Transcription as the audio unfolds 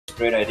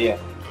great idea.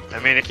 I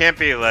mean, it can't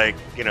be like,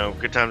 you know,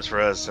 good times for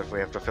us if we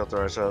have to filter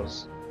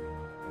ourselves.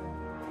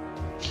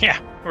 Yeah,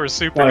 we're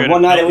super No, good.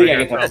 one at night a week I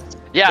filtering get to. ourselves.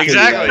 Yeah,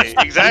 Exactly,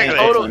 I exactly.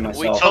 totally,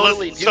 we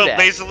totally do So that.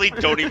 basically,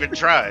 don't even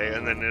try,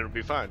 and then it'll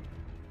be fine.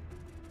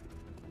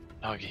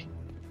 Doggy.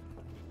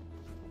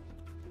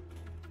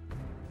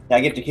 I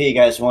get to kill you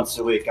guys once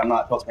a week. I'm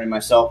not filtering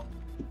myself.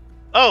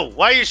 Oh,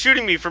 why are you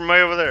shooting me from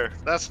way over there?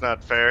 That's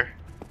not fair.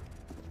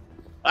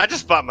 I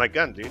just bought my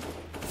gun, dude.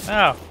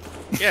 Oh.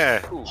 Yeah.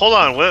 Hold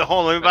on. Hold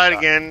on. Let me buy it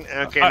again.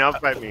 Okay, now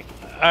fight me.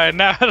 Alright,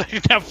 now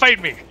fight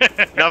me.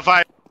 Now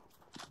fight.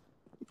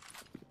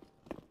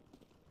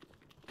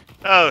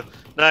 Oh,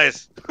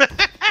 nice.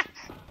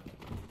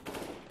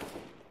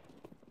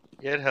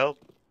 Get help.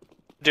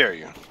 Dare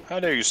you? How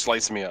dare you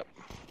slice me up?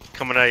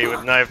 Coming at you with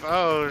a knife.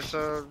 Oh,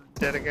 so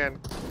dead again.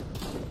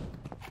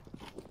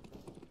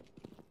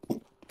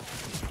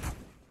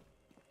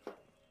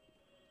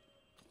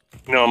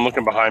 No, I'm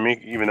looking behind me,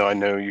 even though I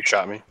know you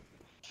shot me.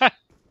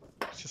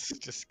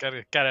 just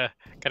gotta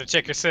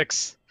check your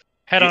six.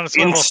 Head on a Your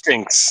swivel.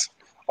 instincts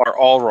are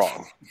all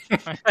wrong.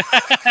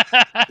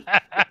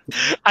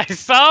 I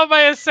saw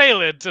my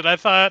assailant and I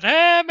thought,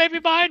 maybe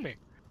behind me.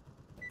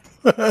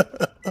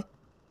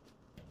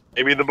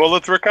 Maybe the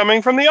bullets were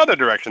coming from the other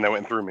direction that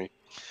went through me.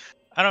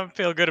 I don't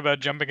feel good about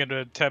jumping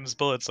into Thames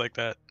bullets like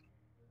that.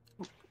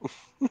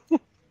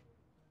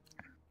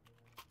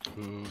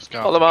 Who's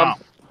got Follow bomb.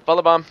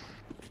 Follow bomb.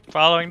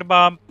 Following the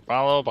bomb.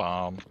 Follow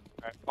bomb.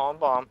 Alright, follow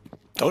bomb.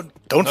 Don't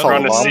No, follow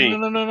Run to bomb. C.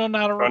 No,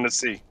 not a Run to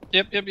C.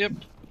 Yep.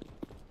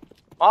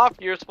 Off,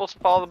 you're supposed to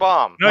follow the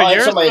bomb. No, Oh,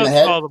 you're somebody in supposed the to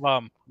head. follow the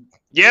bomb.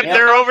 Yep, Yeah.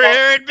 they're over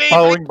here at me.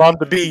 Following bomb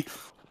to B.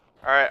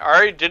 Alright,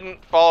 Ari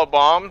didn't follow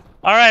bomb.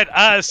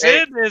 Alright,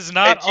 Sid is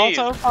not hey,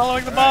 also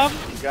following the bomb.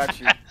 Got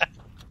you.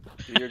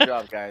 Do your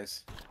job,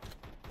 guys.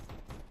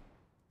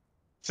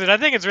 Sid, I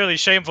think it's really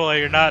shameful that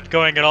you're not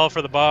going at all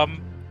for the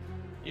bomb.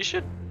 You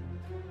should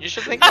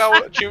think about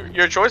what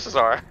your choices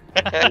are.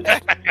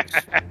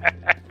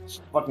 It's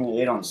fucking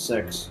 8 on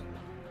 6.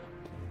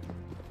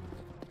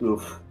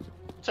 Oof.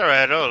 It's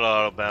alright, I'll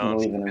auto I'm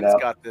balance. leaving it Vince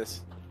out. got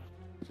this.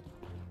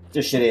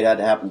 Just shit had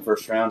to happen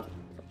first round.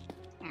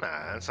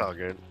 Nah, it's all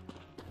good.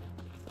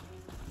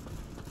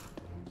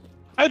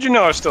 How'd you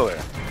know I was still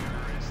there?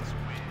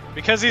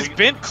 Because he's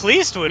Bent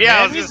Cleastwood, Yeah, man.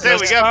 I was gonna He's say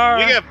the we star.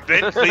 got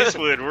Ben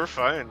Cleastwood. We're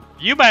fine.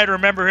 You might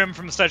remember him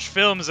from such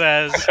films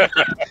as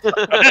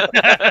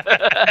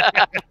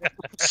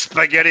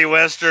Spaghetti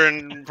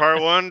Western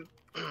Part 1.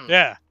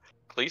 yeah,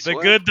 Please. the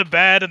good, the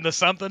bad, and the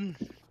something.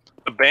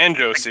 The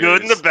banjo The series.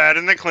 good and the bad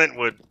and the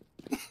Clintwood.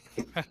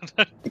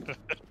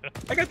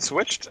 I got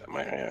switched.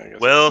 I guess.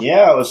 Well,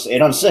 Yeah, it was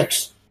 8 on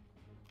 6.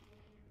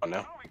 Oh,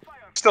 no.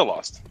 Still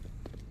lost.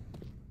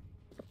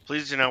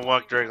 please do not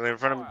walk directly in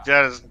front of me.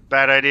 That is a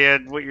bad idea.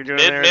 What you're doing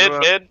mid, there. mid, as well.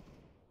 mid.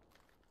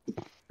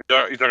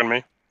 You talking to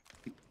me?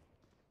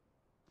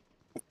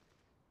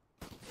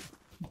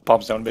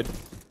 Bomb's down mid.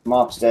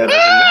 Mop's dead.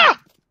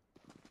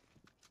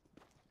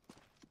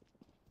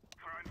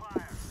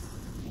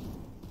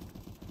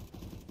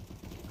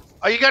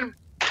 Oh, you got.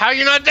 How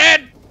you not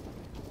dead?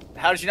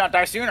 How did you not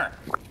die sooner?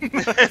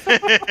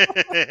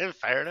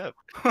 Fired up.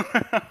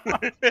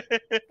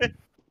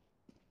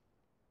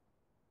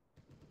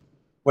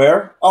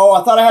 Where? Oh,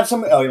 I thought I had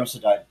somebody. Oh, you must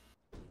have died.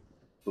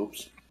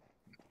 Oops.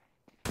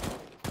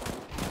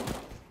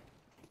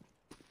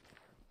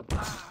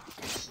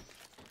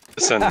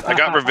 Listen, I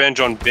got revenge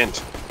on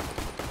Bint.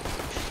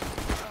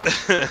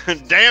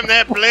 Damn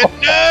that blend!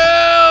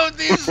 No,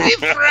 this is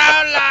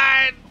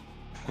Fraulein.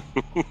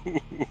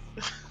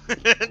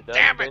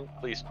 Damn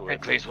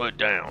it! Cleastwood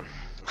down.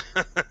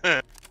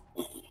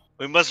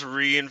 We must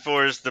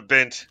reinforce the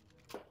bent.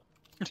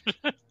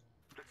 I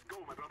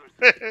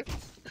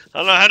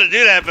don't know how to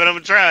do that, but I'm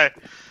gonna try.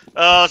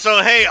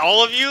 So hey,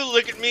 all of you,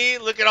 look at me.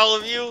 Look at all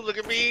of you. Look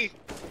at me.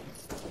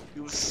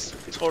 It was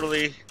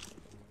totally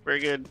very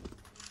good.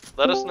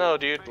 Let us know,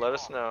 dude. Let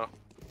us know.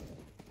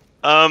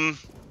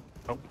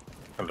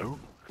 Hello.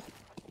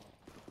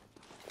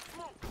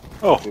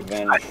 Good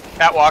advantage.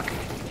 Catwalk.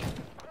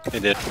 They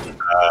did.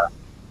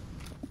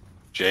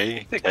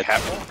 Jay, Hey, Ted,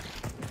 catwalk.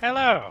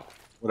 Hello.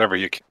 whatever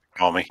you can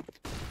call me.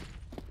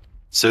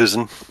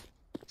 Susan.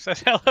 Said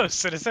hello,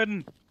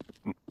 citizen.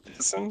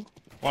 Listen.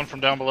 One from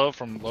down below,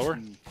 from lower.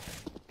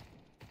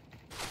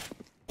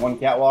 One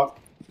catwalk.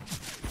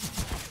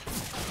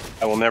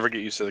 I will never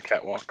get used to the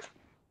catwalk.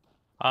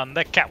 On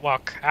the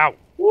catwalk. Ow.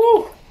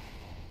 Woo!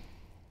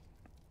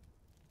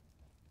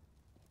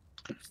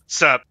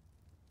 Sup?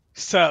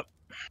 Sup?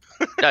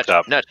 Nudge,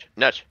 Stop.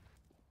 nudge.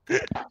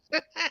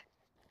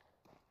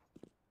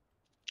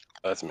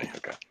 That's me.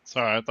 Okay.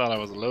 Sorry, I thought I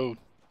was low.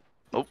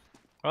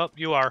 Well,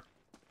 you are.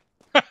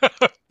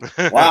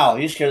 Wow,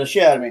 you scared the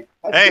shit out of me.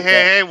 How'd you Hey, get hey,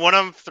 that? hey! One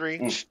of them three.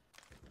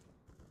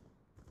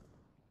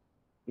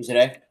 Is it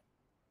A?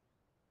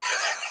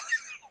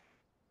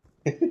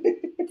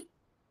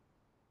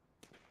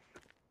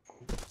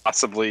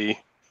 Possibly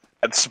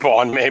at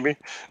spawn, maybe.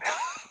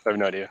 I have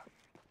no idea.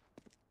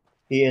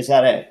 He is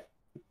at A.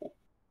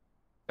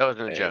 That was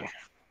in the Hey. joke.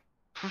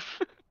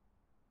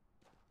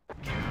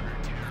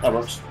 That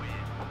works.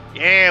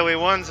 Yeah, we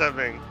won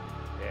something.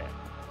 Yeah.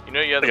 You know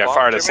you I had the think I bomb,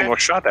 fired a Jimmy? single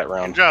shot that Good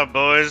round. job,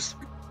 boys.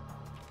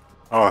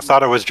 Oh, I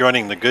thought I was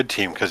joining the good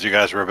team because you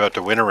guys were about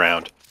to win a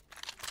round.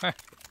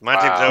 My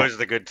team's Wow. always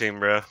the good team,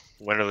 bro.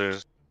 Win or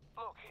lose.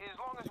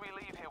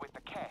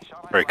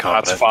 Very Shots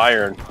confident.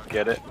 fired.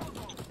 Get it?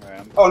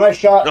 Oh, nice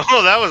shot.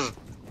 Oh, that was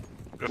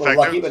A little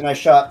lucky, but effective. nice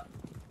shot.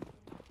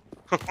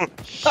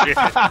 Shit.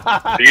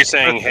 Are you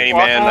saying, hey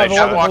Walk man, out, nice walk,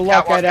 shot? walk. No luck,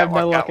 catwalk, I'd have no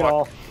catwalk, luck at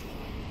all.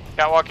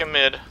 Catwalk in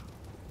mid.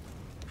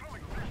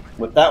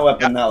 With that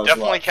weapon, that was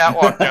Definitely luck.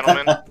 catwalk,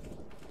 gentlemen.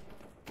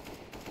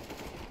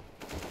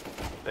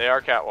 They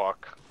are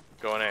catwalk.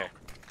 Going A.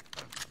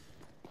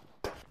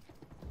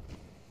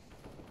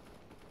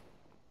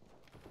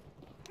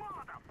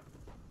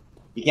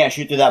 You can't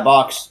shoot through that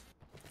box.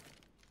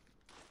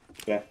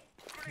 Okay.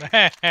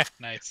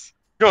 Nice.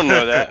 You don't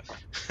know that.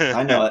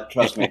 I know it.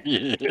 Trust me.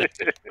 There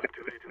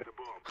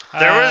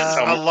was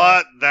a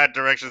lot that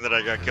direction that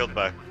I got killed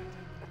by.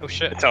 Oh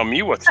shit. Tell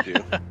me what to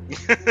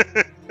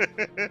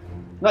do.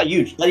 Not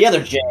you. The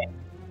other Jay.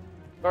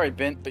 Sorry,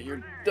 Bent, but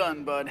you're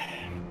done, bud.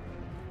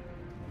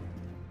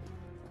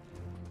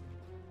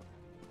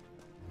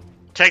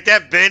 Take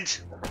that,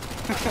 Bint.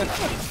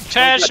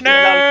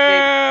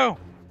 Chashno!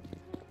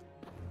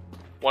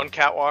 One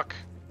catwalk.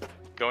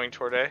 Going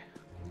toward A.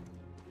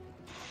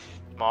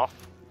 I'm off.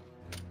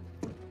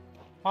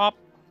 Hop.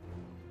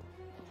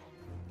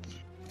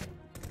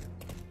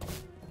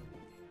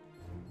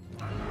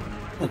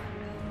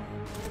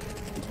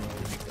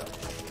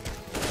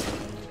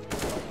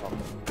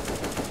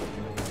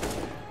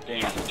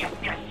 Damn.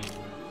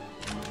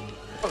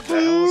 What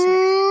the hell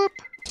is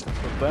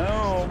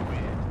Boom.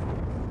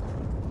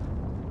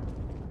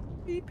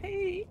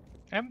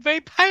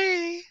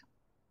 MVP?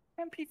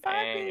 MP5,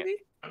 Dang. baby.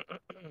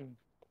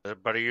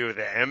 But are you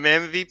the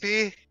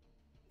MVP?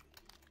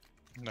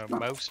 No,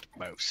 most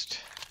valuable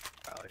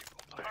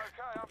player.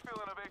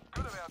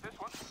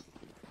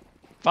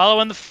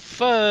 Following the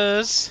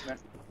fuzz.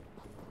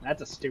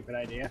 That's a stupid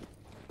idea.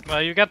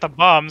 Well, you got the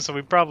bomb, so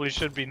we probably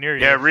should be near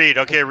you. Yeah, Reed.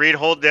 Okay, Reed,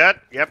 hold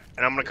that. Yep,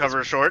 and I'm gonna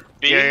cover short.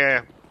 B?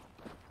 Yeah.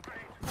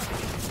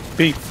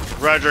 B.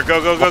 Roger,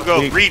 go.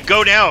 B. Reed,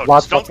 go now.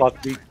 Lots, Don't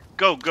B.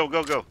 go.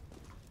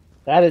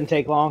 That didn't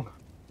take long.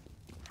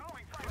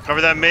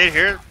 Cover that mid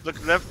here. Look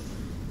at left.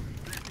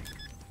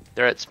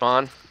 They're at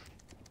spawn.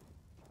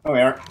 Oh, we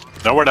aren't.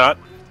 No, we're not.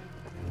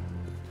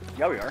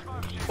 Yeah, we are.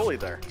 Fully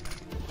there.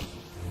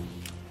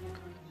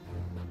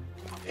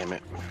 Damn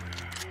it.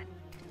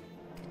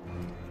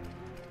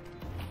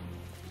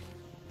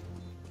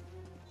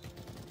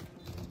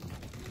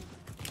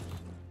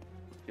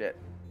 Shit.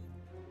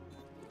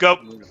 Go.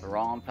 Moved at the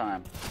wrong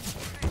time.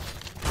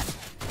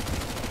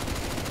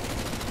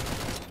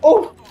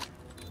 Oh!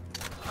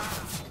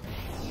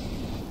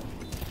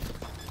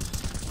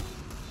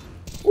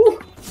 Woo!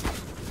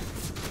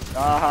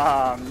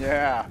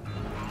 Yeah.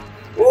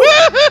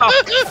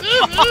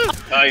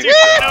 Nice.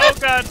 No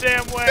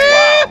goddamn way!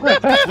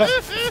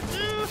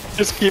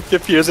 Just keep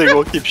diffusing.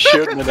 We'll keep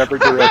shooting in every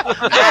direction.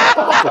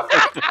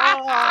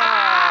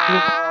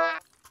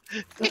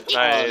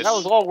 Nice. That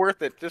was all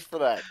worth it just for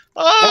that.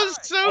 Oh,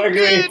 so I agree.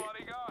 good.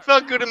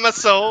 Felt good in my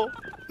soul.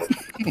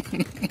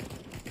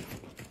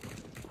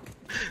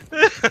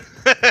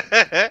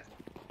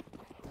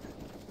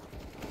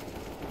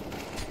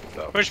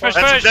 Push, That's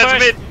mid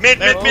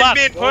Left.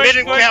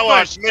 and Push, catwalk.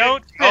 push. Mid-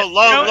 Don't Oh, sit.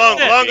 long Don't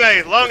sit.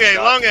 A.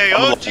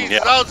 Oh, long, Jesus. yeah.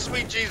 Oh,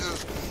 sweet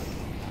Jesus.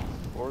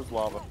 Where's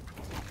lava?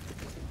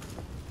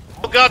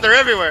 Oh, God, they're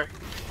everywhere.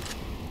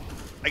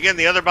 Again,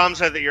 the other bomb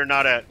side that you're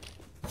not at.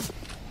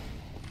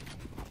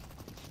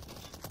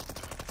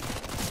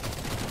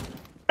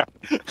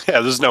 Yeah,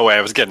 there's no way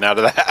I was getting out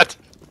of that.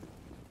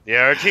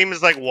 Yeah, our team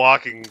is like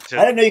walking to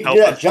I didn't know you could help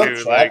do that us jump too.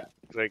 shot.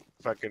 Like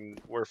fucking,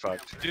 we're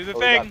fucked. Do the Oh,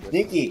 we got thing. this.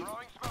 Sneaky.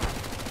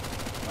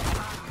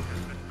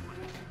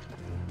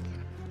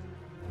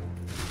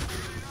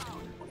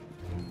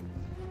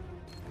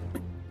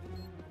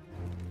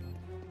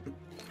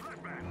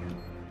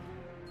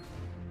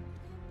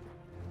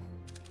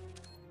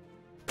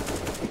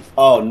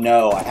 Oh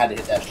no, I had to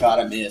hit that shot,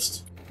 I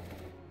missed.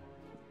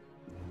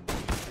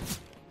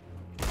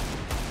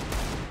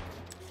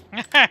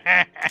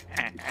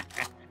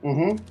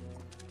 Mm-hmm.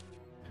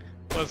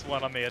 Was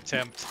one on the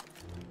attempt.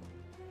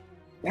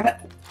 Damn it.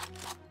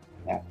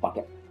 Yeah, fuck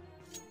it.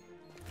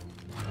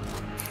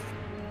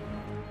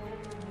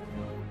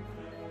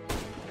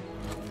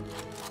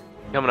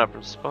 Coming up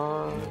from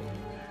spawn.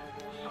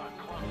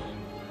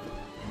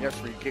 Yes,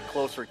 Reed, get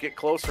closer, get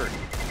closer.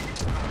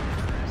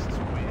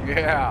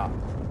 Yeah.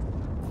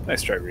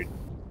 Nice try, Reed.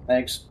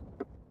 Thanks.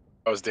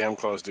 That was damn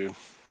close, dude.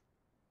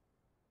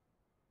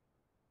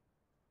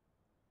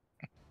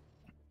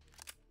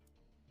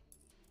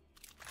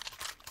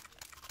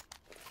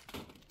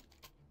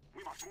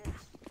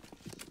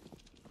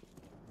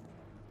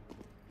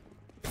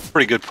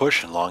 Pretty good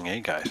push in long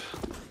A, guys.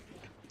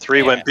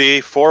 3 went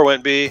B, 4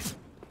 went B.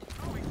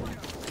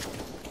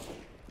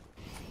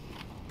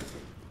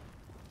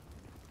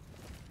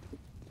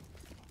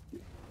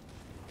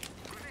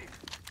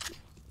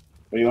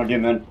 What do you want to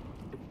do, man?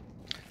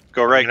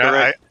 Go right, go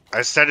right.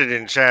 I said it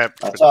in chat.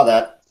 I saw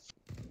that.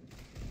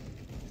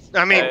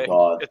 I mean, Hey,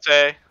 God. it's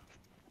A.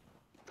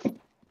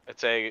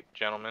 It's A,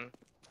 gentlemen.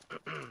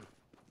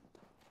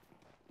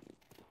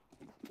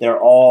 They're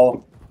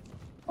all.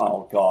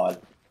 Oh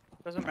God.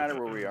 Doesn't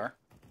matter where we are.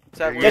 It's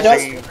you're that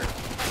does.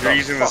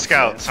 using the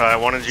scout, so I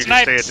wanted you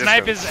to stay at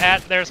Snipe distance. is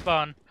at their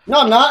spawn.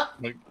 No, I'm not.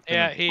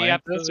 Yeah, he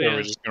plant this, absolutely or are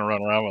we is. just gonna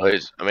run around Well, with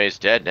it? I mean, he's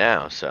dead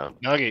now, so.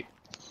 Nugget,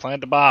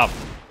 plant the bomb.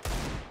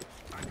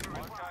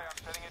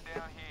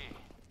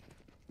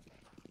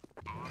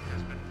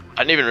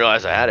 I didn't even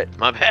realize I had it.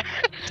 My bad.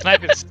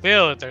 Snipe is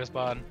still at their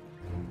spawn.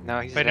 No,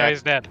 he's But now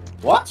he's dead.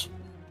 What?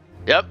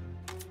 Yep.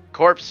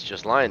 Corpse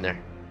just lying there.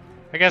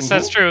 I guess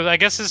that's true. I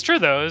guess it's true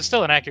though. It's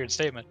still an accurate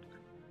statement.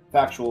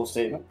 Factual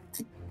statement.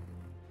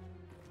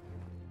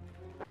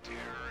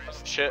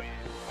 Shit.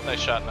 Nice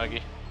shot,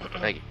 Nuggy.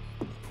 Thank you.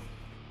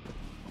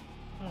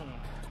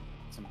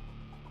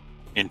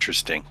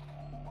 Interesting.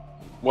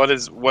 What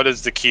is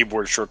the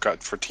keyboard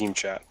shortcut for team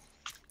chat?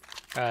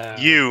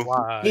 You.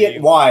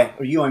 Why?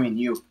 Or you? I mean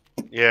you.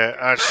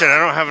 Yeah. Shit. I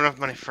don't have enough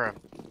money for a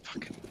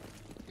fucking.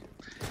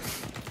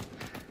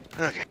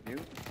 Okay.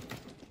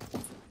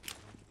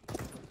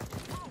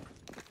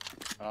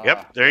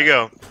 Yep. There you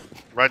go.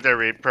 Right there,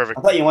 Reed. Perfect.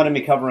 I thought you wanted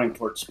me covering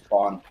towards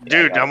spawn.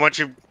 Dude, I want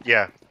you.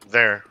 Yeah.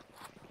 There.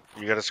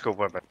 You got a scope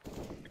weapon.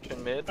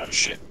 Mid. Oh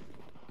shit.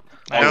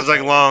 Sounds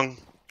like long.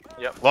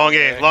 Yep. Long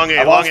A. Long A.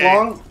 I Long lost A.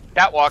 long.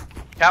 Catwalk.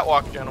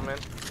 Catwalk, gentlemen.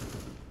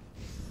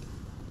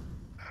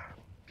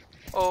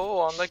 Oh,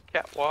 on the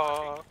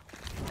catwalk.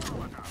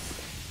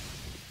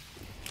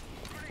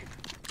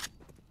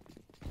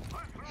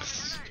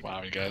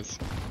 Wow, you guys.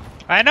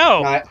 I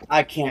know. No,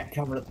 I can't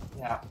cover it.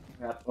 Yeah.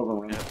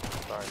 Overrun.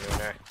 Sorry,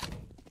 Moon.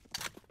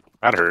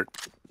 That hurt.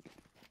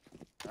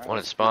 One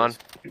at spawn.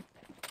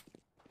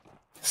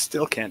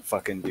 Still can't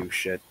fucking do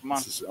shit. Come on.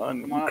 This is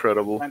Come on.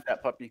 incredible. Plant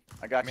that puppy.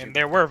 I got I mean, you.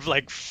 there were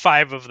like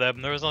 5 of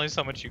them. There was only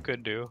so much you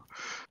could do.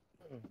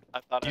 I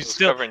thought I You was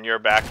still- covering your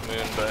back,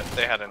 Moon, but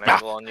they had an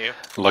angle on you.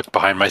 Look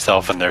behind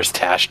myself and there's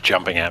Tash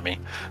jumping at me.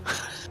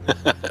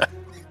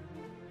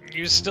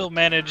 You still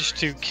managed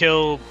to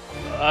kill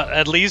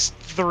at least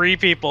 3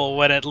 people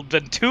when it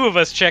then 2 of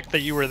us checked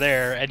that you were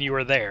there, and you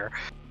were there.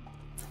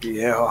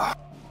 Yeah.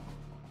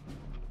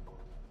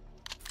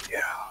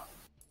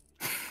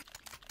 Yeah.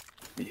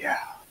 Yeah.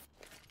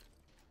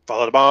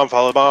 Follow the bomb,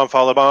 follow the bomb,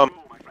 follow the bomb.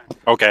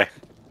 Okay.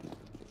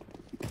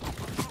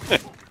 There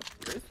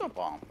is no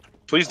bomb.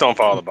 Please don't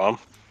follow the bomb.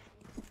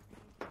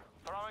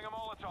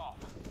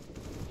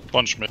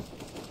 Punch me.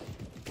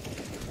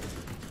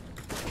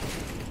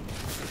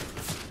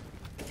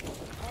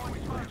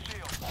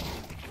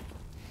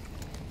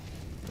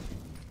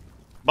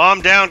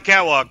 Bomb down,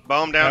 catwalk.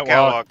 Bomb down,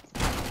 catwalk.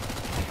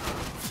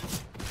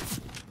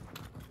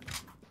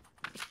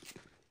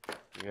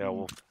 Yeah,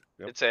 well.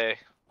 Yep. It's A.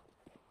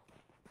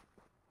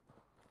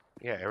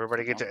 Yeah,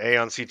 everybody get to A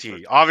on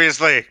CT.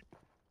 Obviously.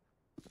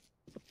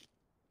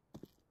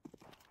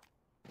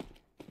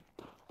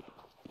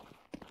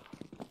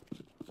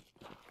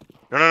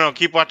 No.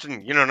 Keep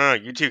watching. No.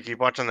 You two keep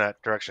watching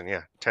that direction.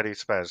 Yeah, Teddy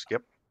Spaz.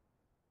 Yep.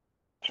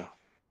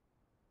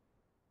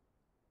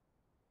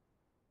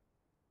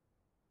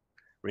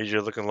 Reed,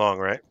 you're looking long,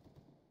 right?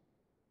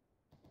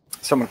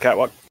 Someone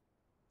catwalk.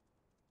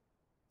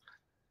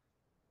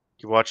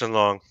 Keep watching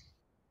long.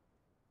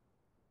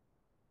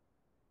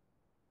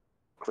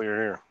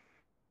 Clear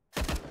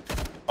here.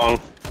 Long.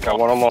 Got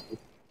one on long.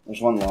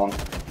 There's one long.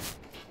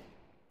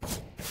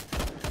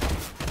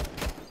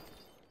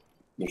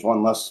 There's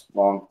one less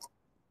long.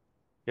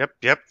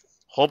 Yep.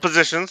 Hold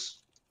positions.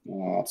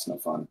 Oh, that's no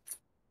fun.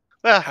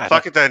 Ah,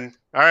 fuck it then.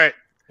 All right.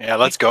 Yeah,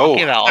 let's go.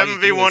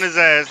 7v1 his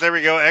ass. There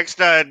we go. X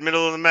died.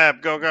 Middle of the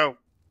map. Go.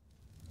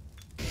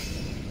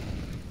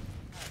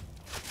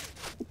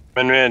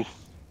 Man.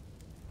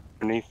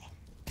 Underneath.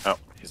 Oh,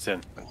 he's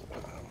in.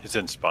 He's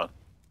in spawn.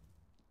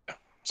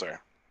 Sorry.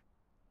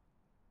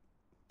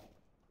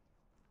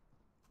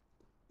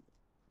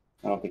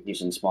 I don't think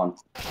he's in spawn.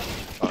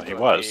 Oh, he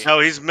was. No,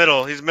 he's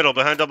middle. He's middle.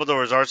 Behind double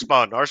doors. Our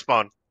spawn.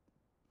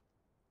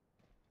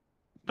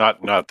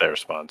 Not their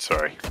spawn,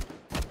 sorry.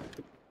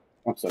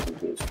 I'm so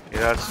confused.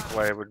 Yeah, that's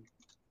why it would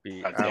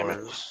be God damn it.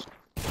 ours.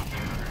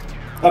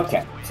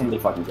 Okay, somebody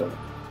fucking do it.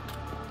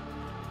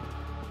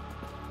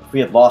 If we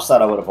had lost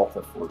that, I would have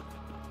ulted forward.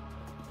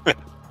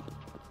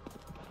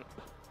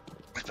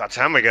 About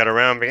time we got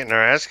around getting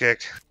our ass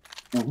kicked.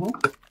 Well, it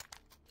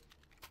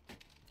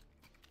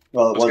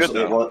That's was. good,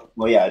 though.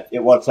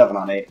 It was 7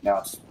 on 8.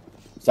 Now it's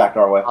stacked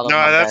our way. No,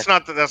 that's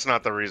not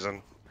the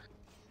reason.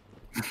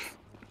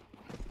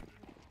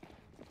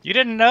 You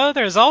didn't know?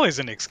 There's always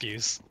an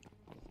excuse.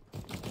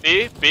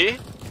 B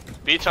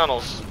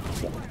tunnels.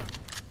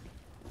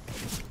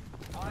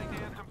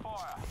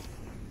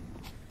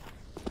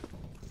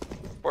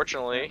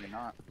 Fortunately, Maybe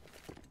not.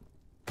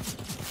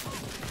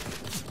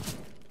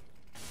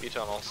 B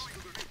tunnels.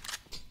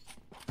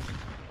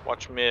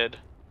 Watch mid.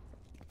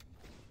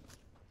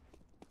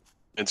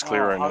 It's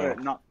clear right how now. did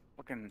it not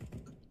fucking.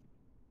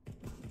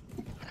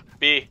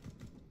 B.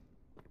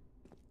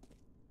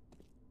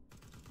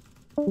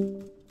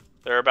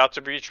 They're about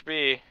to breach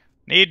B.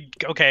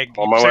 Okay,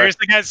 On my way.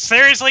 seriously, guys.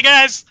 Seriously,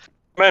 guys.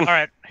 Man. All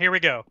right, here we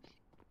go.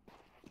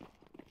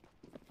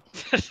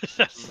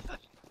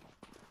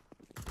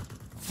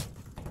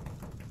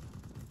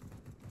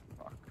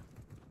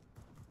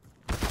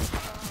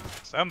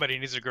 Somebody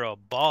needs to grow a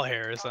ball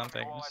hair or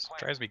something. This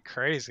drives me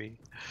crazy.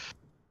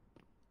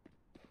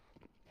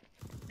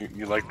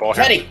 You like ball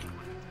hair? Teddy!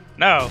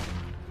 No.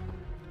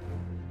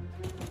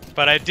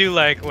 But I do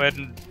like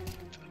when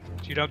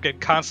you don't get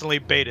constantly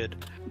baited.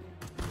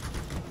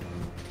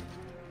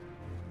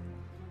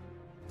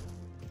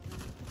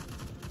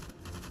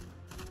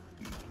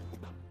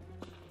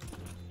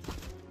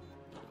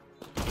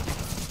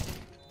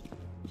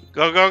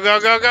 Go, go, go,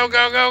 go, go,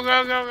 go, go, go,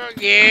 go, go.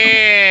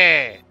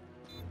 Yeah!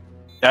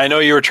 Yeah, I know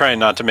you were trying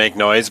not to make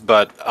noise,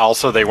 but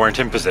also they weren't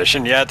in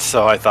position yet,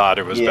 so I thought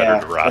it was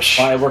better to rush.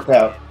 Fine. It worked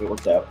out. It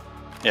worked out.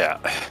 Yeah.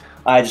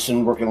 I just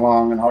been working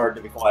long and hard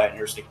to be quiet, and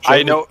you're just like,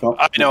 I know.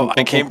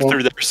 I came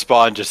through their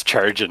spawn just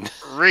charging.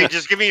 Reed,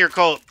 just give me your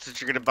Colt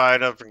since you're gonna buy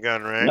it up and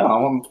gun, right?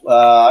 No,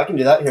 I can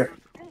do that here.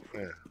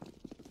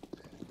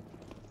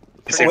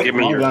 I said, give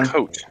me your gun.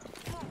 coat.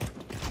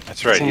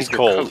 That's right. He's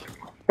cold.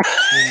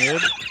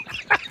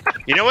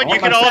 You know what? I You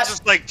want can my all fat-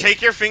 just like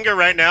take your finger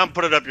right now and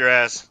put it up your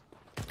ass.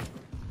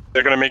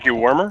 They're gonna make you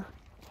warmer?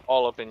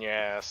 All up in your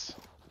ass.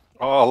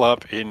 All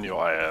up in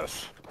your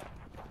ass.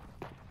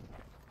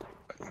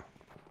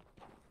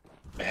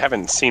 I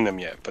haven't seen them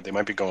yet, but they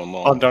might be going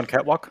long. On down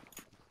catwalk.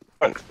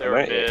 They're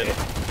Right. mid.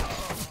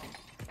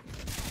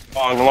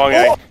 Long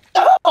A.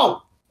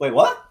 Oh! Wait,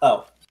 what?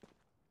 Oh.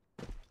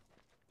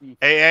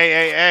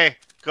 Hey!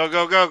 Go,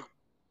 go, go!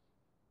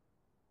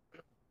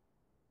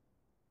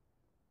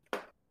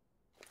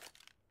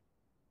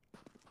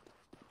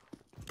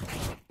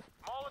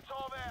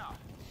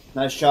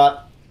 Nice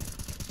shot.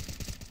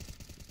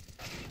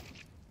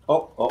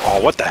 Oh.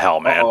 Oh, what the hell,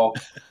 man? Uh-oh.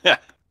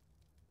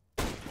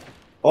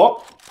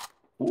 Oh.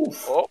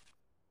 Oof. Oh,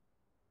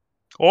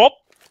 Oh,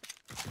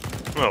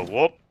 Oh,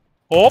 whoop.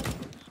 oh,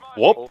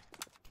 Whoop.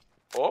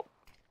 oh. oh.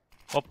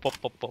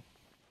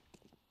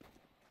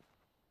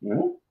 Hmm?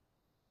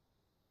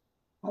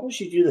 How does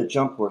she do the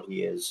jump where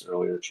he is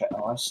earlier?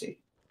 Oh, I see.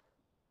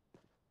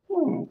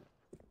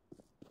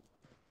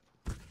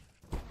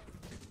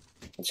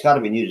 It's got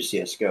to be new to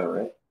CSGO,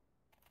 right?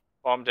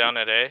 Bomb down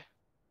at A.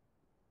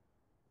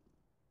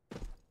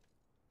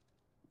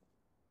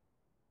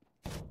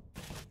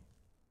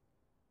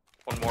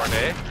 One more at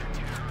A.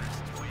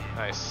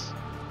 Nice.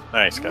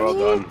 Nice, guys.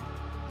 Well done.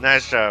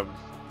 Nice job.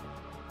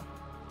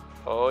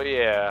 Oh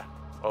yeah.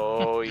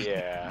 Oh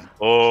yeah.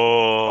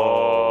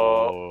 Oh.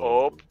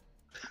 Oh.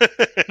 Let's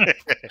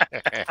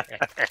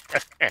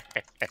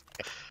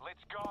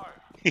go.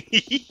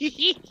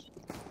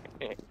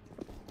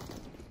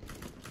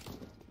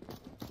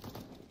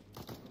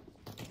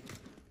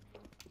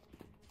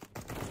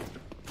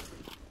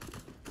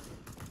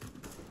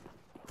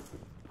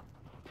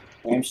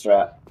 Aim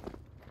strat.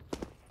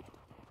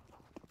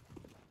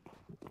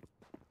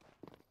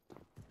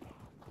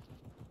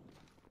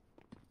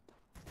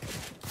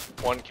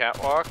 One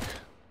catwalk.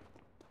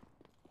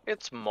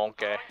 It's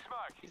Monkey.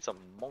 He's a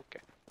monkey.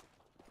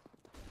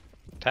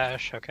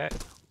 Tash, okay.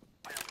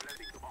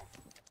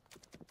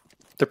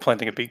 They're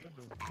planting a B.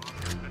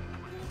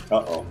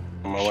 Uh-oh.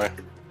 On my way.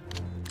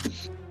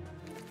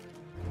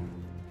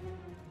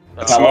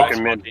 Catwalk.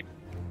 Smoking mid.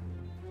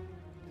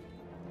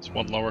 It's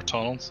one lower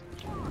tunnels.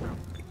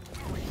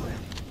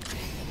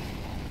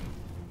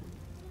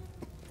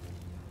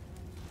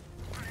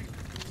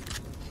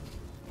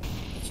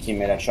 His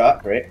teammate I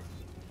shot. Great.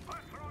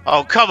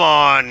 Oh, come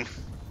on.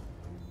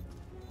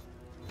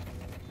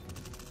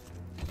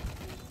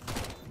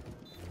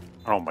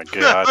 Oh my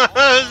god.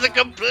 It's a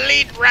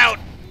complete route.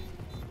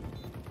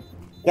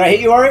 Did I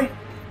hit you, Ari?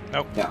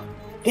 Nope. No.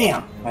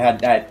 Damn. I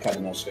had kind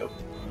of no scope.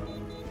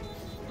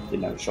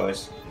 Didn't have a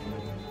choice.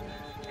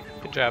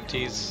 Good job,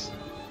 Tease.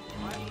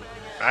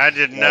 I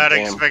did not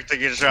damn. expect to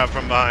get shot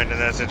from behind in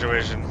that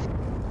situation.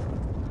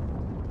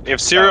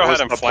 If Serial That was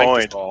hadn't the flanked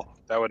point. us all,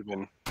 that would have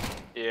been.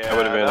 Yeah, That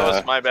would've been, that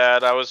was my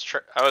bad. I was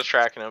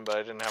tracking him, but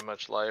I didn't have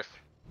much life.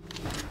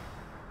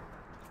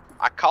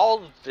 I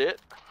called it.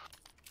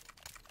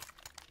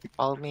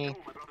 Follow me.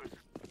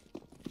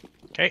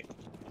 Okay.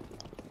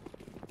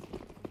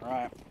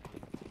 Alright.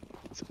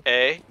 It's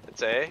A.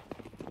 It's A.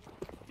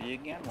 B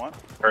again. What?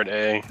 Third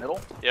A. Middle?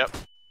 Yep.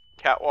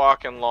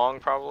 Catwalk and long,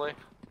 probably.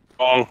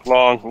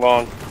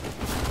 Long.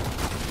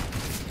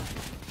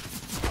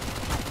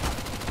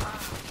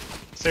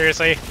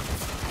 Seriously.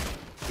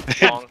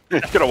 Long.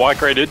 You're gonna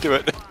walk right into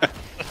it.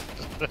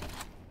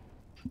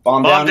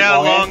 Bomb Bomb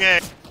down, long long A.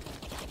 A.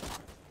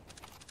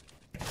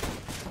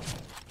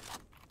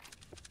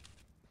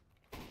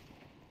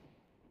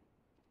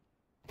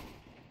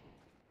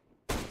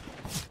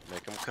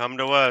 Make them come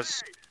to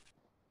us.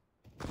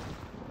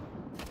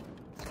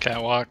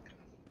 Catwalk.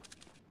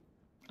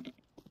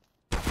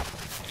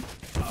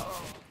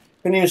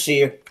 Couldn't even see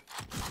you.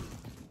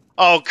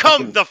 Oh, come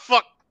Fucking- the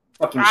fuck,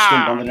 Fucking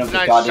skimp on the nice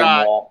goddamn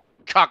shot. wall.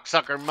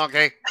 cocksucker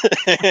monkey.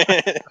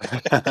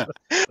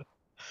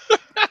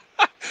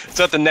 Is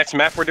that the next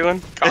map we're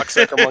doing?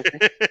 Cocksucker monkey.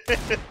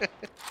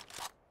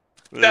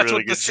 That's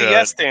what the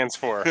CS stands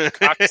for.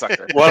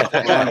 Cocksucker. What?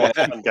 Well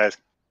done, guys.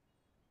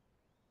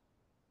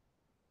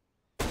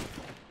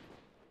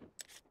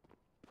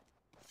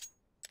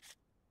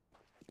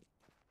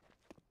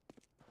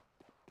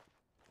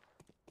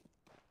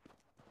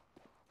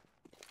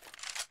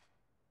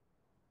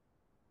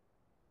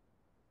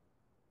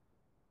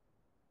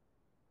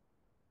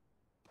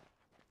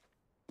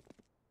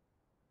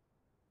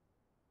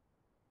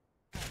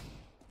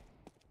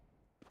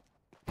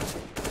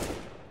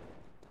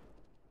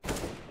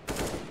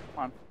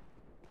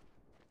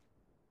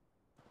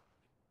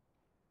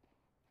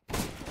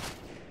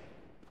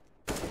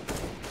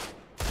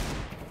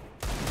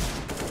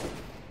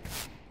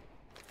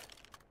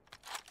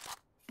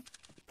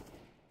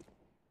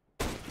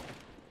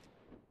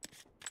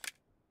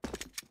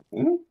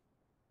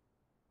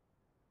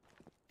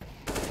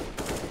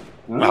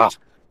 Wow.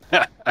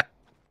 Damn it.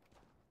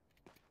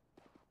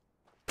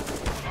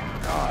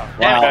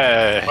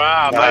 Hey.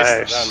 Wow,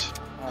 nice. Nice.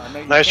 No,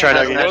 you Nice try,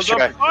 can't. Nugget. It Nice was a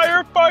try.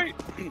 firefight.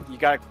 You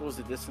gotta close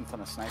the distance on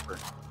a sniper.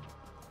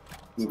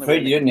 I'm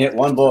afraid you didn't hit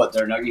one bullet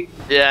there, Nuggy.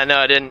 Yeah, no,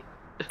 I didn't.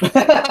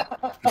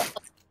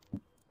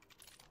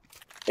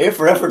 A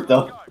for effort,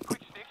 though. I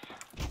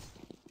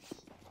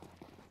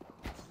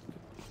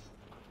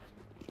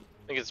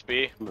think it's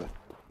B.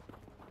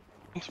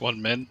 It's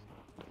one mid.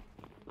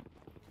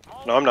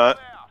 No, I'm not.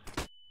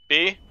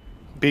 B?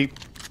 B.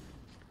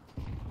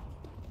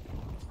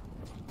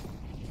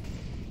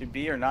 To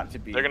be or not to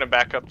be? They're gonna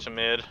back up to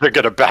mid. They're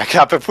gonna back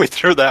up if we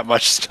threw that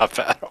much stuff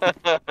at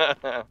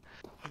them.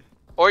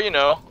 Or, you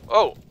know,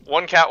 oh,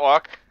 one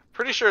catwalk.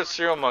 Pretty sure it's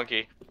Serial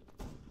Monkey.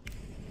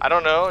 I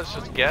don't know, it's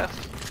just a guess.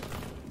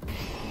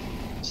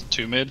 It's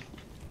 2 mid.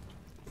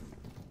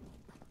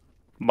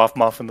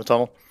 Muff in the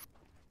tunnel.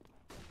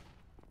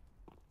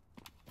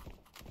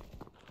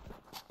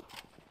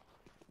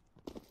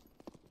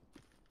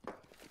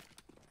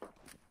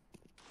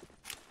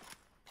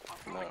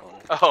 No.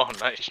 Oh,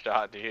 nice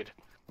shot, dude.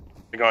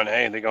 They going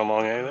A. They going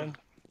long A then.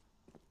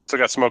 Still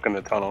got smoke in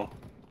the tunnel.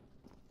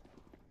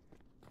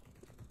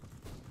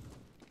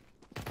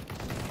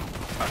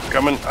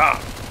 Coming.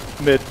 Ah.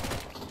 Mid.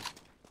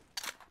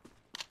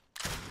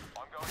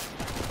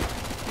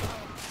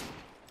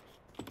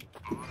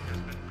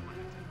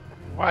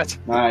 What?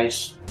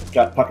 Nice.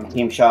 Got fucking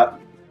team shot.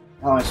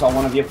 I only saw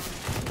one of you.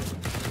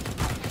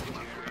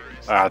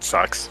 Ah, it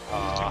sucks.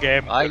 Good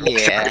game. Oh,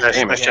 yeah.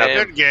 Nice job.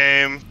 Good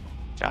game.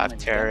 Job,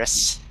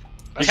 terrorists.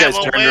 You guys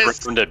Well, turned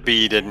Wiz, around at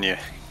B, didn't you?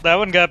 That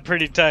one got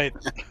pretty tight.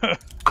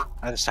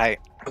 That's tight.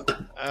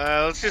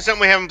 let's do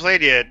something we haven't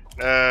played yet.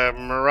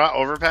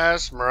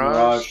 Overpass? Mirage?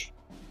 Mirage.